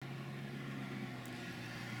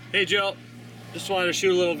Hey Jill, just wanted to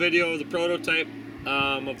shoot a little video of the prototype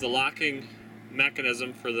of the locking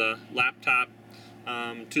mechanism for the laptop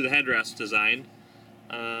to the headrest design.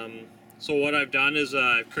 So what I've done is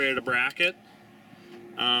I've created a bracket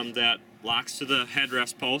that locks to the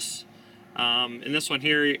headrest posts. In this one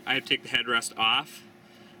here, I take the headrest off,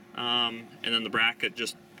 and then the bracket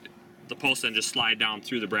the posts then just slide down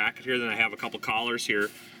through the bracket here. Then I have a couple collars here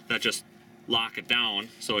that just lock it down,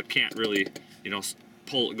 so it can't really,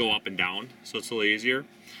 go up and down. So it's a little easier.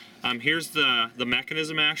 Here's the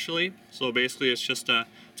mechanism actually. So basically, it's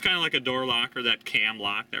kind of like a door lock or that cam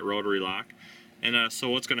lock, that rotary lock. And so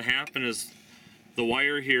what's going to happen is the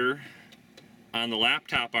wire here on the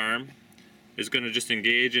laptop arm is going to just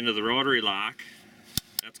engage into the rotary lock.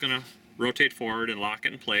 That's going to rotate forward and lock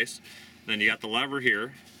it in place. Then you got the lever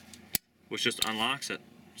here, which just unlocks it.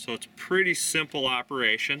 So it's a pretty simple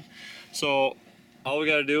operation. So all we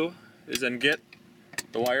got to do is then get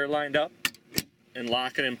the wire lined up and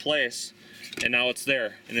lock it in place, and now it's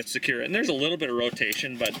there and it's secure. And there's a little bit of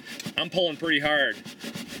rotation, but I'm pulling pretty hard.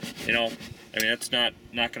 It's not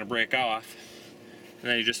going to break off.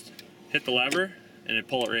 And then you just hit the lever and then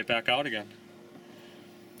pull it right back out again.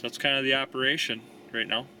 So that's kind of the operation right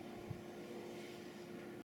now.